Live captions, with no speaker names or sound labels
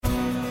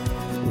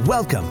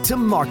Welcome to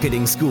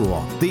Marketing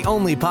School, the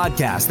only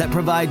podcast that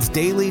provides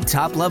daily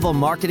top-level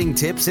marketing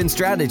tips and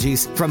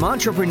strategies from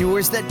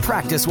entrepreneurs that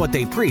practice what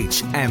they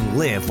preach and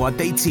live what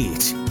they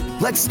teach.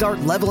 Let's start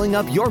leveling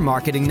up your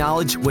marketing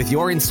knowledge with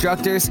your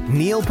instructors,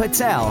 Neil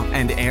Patel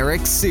and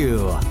Eric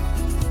Sue.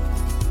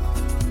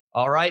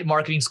 All right,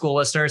 Marketing School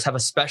listeners, have a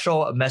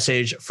special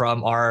message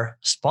from our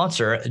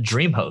sponsor,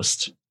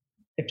 DreamHost.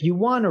 If you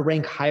want to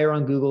rank higher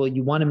on Google,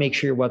 you want to make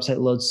sure your website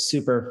loads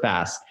super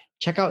fast.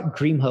 Check out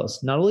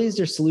DreamHost. Not only is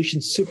their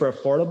solution super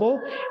affordable,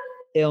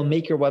 it'll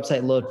make your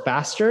website load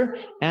faster,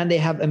 and they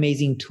have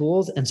amazing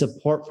tools and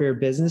support for your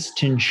business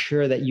to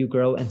ensure that you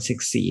grow and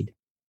succeed.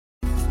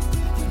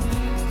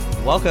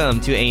 Welcome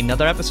to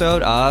another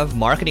episode of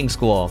Marketing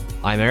School.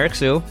 I'm Eric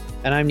Sue.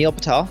 And I'm Neil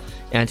Patel.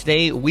 And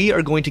today we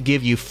are going to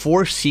give you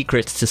 4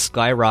 secrets to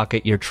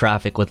skyrocket your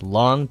traffic with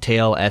long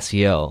tail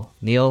SEO.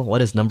 Neil,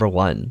 what is number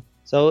 1?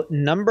 So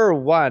number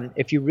 1,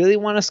 if you really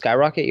want to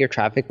skyrocket your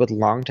traffic with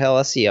long tail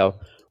SEO,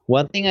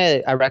 one thing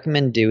I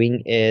recommend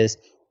doing is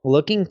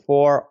looking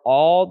for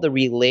all the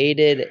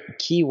related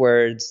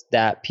keywords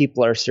that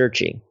people are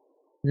searching.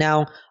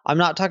 Now, I'm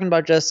not talking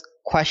about just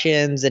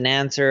questions and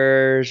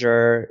answers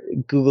or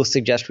Google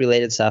suggest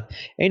related stuff.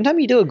 Anytime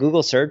you do a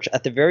Google search,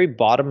 at the very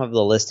bottom of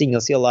the listing,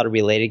 you'll see a lot of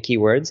related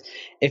keywords.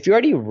 If you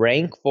already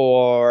rank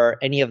for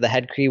any of the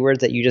head keywords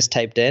that you just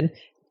typed in,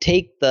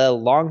 take the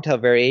long tail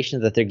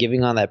variations that they're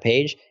giving on that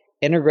page,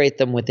 integrate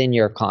them within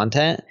your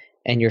content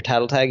and your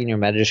title tag and your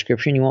meta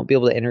description. You won't be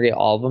able to integrate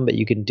all of them, but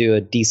you can do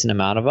a decent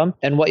amount of them.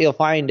 And what you'll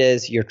find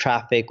is your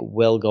traffic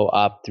will go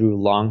up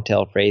through long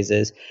tail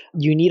phrases.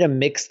 You need to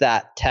mix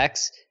that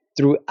text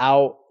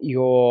throughout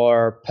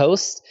your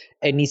post.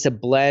 It needs to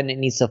blend. It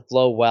needs to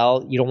flow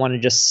well. You don't want to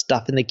just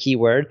stuff in the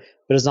keyword,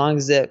 but as long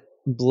as it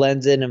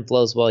blends in and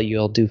flows well,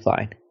 you'll do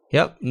fine.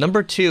 Yep.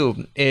 Number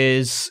 2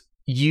 is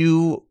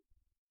you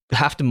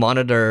have to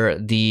monitor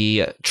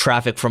the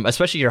traffic from,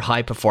 especially your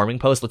high performing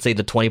posts. Let's say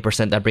the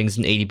 20% that brings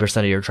in 80%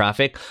 of your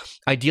traffic.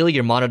 Ideally,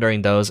 you're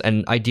monitoring those,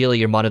 and ideally,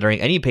 you're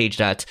monitoring any page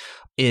that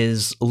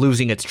is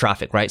losing its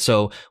traffic, right?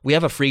 So we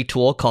have a free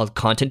tool called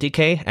Content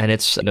Decay, and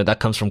it's that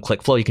comes from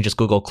ClickFlow. You can just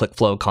Google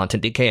ClickFlow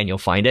Content Decay and you'll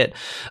find it.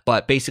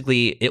 But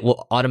basically, it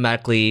will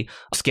automatically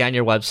scan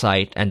your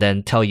website and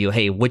then tell you,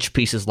 hey, which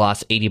pieces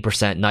lost 80%,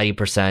 90%,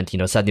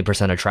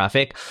 70% of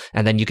traffic,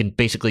 and then you can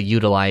basically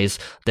utilize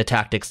the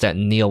tactics that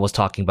Neil was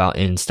talking about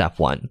in step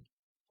 1.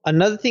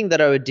 Another thing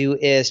that I would do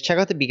is check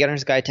out the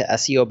Beginner's Guide to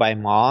SEO by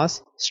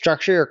Moz.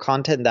 Structure your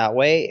content that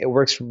way. It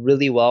works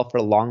really well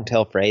for long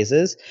tail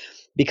phrases.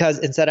 Because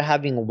instead of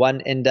having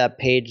one in-depth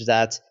page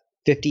that's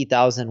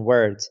 50,000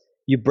 words,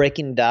 you're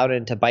breaking it down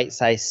into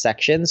bite-sized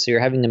sections. So you're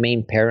having the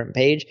main parent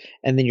page,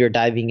 and then you're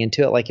diving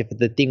into it. Like if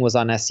the thing was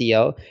on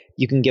SEO,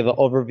 you can give an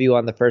overview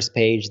on the first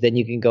page. Then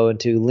you can go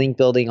into link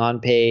building on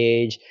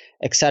page,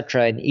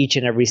 etc. in each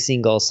and every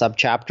single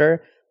subchapter.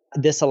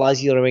 This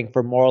allows you to rank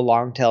for more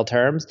long-tail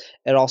terms.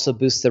 It also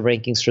boosts the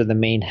rankings for the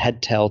main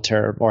head-tail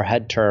term or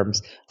head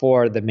terms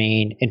for the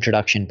main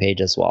introduction page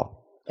as well.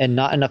 And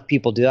not enough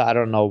people do that. I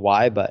don't know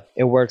why, but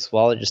it works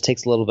well. It just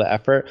takes a little bit of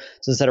effort.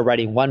 So instead of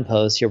writing one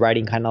post, you're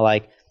writing kind of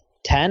like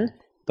 10,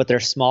 but they're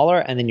smaller,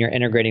 and then you're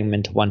integrating them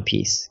into one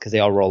piece because they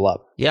all roll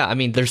up. Yeah, I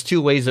mean, there's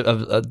 2 ways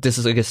of this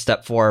is I guess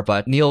step 4,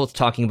 but Neil's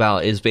talking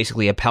about is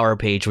basically a power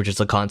page, which is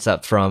a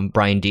concept from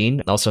Brian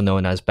Dean, also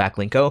known as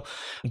Backlinko.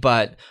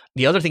 But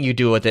the other thing you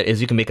do with it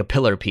is you can make a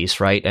pillar piece,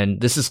 right?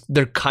 And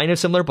they're kind of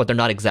similar, but they're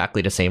not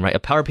exactly the same, right? A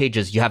power page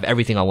is you have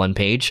everything on one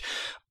page.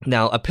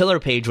 Now, a pillar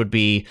page would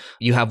be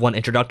you have one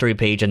introductory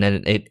page and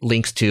then it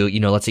links to,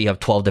 let's say you have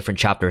 12 different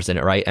chapters in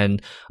it, right?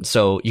 And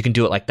so you can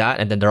do it like that,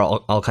 and then they're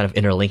all kind of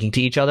interlinking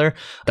to each other.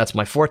 That's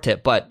my 4th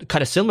tip, but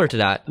kind of similar to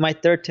that. My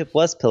 3rd tip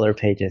was pillar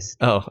pages.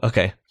 Oh,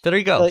 okay. There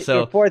you go. So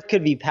your 4th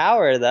could be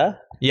power, though.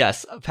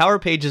 Yes, Power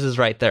Pages is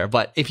right there.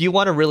 But if you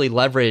want to really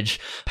leverage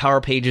Power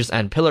Pages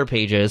and Pillar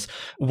Pages,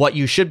 what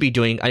you should be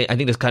doing, I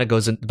think this kind of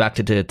goes back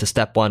to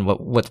step 1,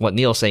 what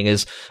Neil's saying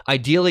is,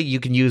 ideally you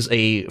can use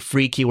a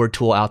free keyword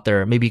tool out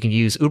there. Maybe you can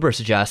use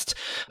Ubersuggest,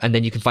 and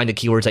then you can find the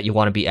keywords that you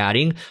want to be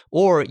adding.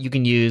 Or you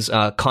can use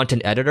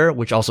Content Editor,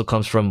 which also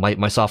comes from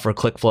my software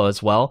ClickFlow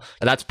as well.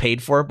 And that's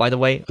paid for, by the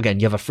way. Again,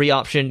 you have a free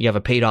option, you have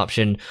a paid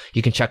option.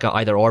 You can check out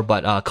either or,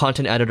 but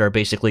Content Editor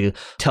basically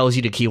tells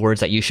you the keywords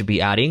that you should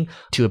be adding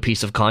to a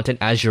piece of content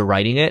as you're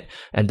writing it,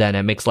 and then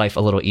it makes life a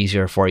little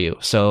easier for you.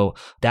 So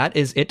that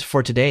is it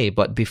for today.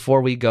 But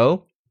before we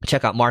go,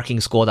 check out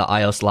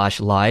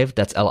marketingschool.io/live,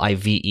 that's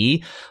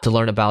LIVE, to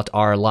learn about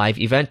our live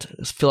event.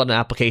 Fill out an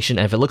application,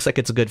 and if it looks like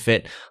it's a good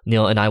fit,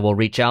 Neil and I will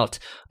reach out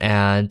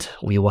and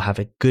we will have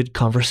a good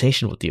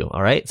conversation with you.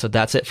 All right, so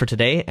that's it for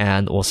today,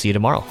 and we'll see you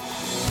tomorrow.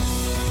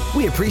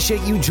 We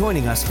appreciate you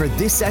joining us for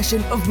this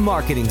session of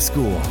Marketing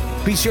School.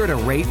 Be sure to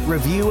rate,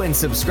 review, and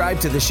subscribe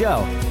to the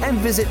show, and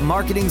visit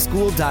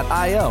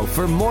marketingschool.io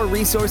for more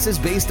resources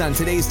based on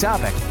today's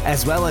topic,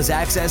 as well as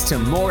access to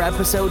more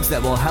episodes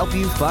that will help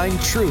you find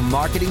true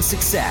marketing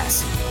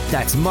success.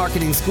 That's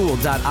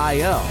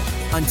marketingschool.io.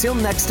 Until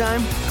next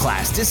time,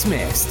 class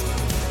dismissed.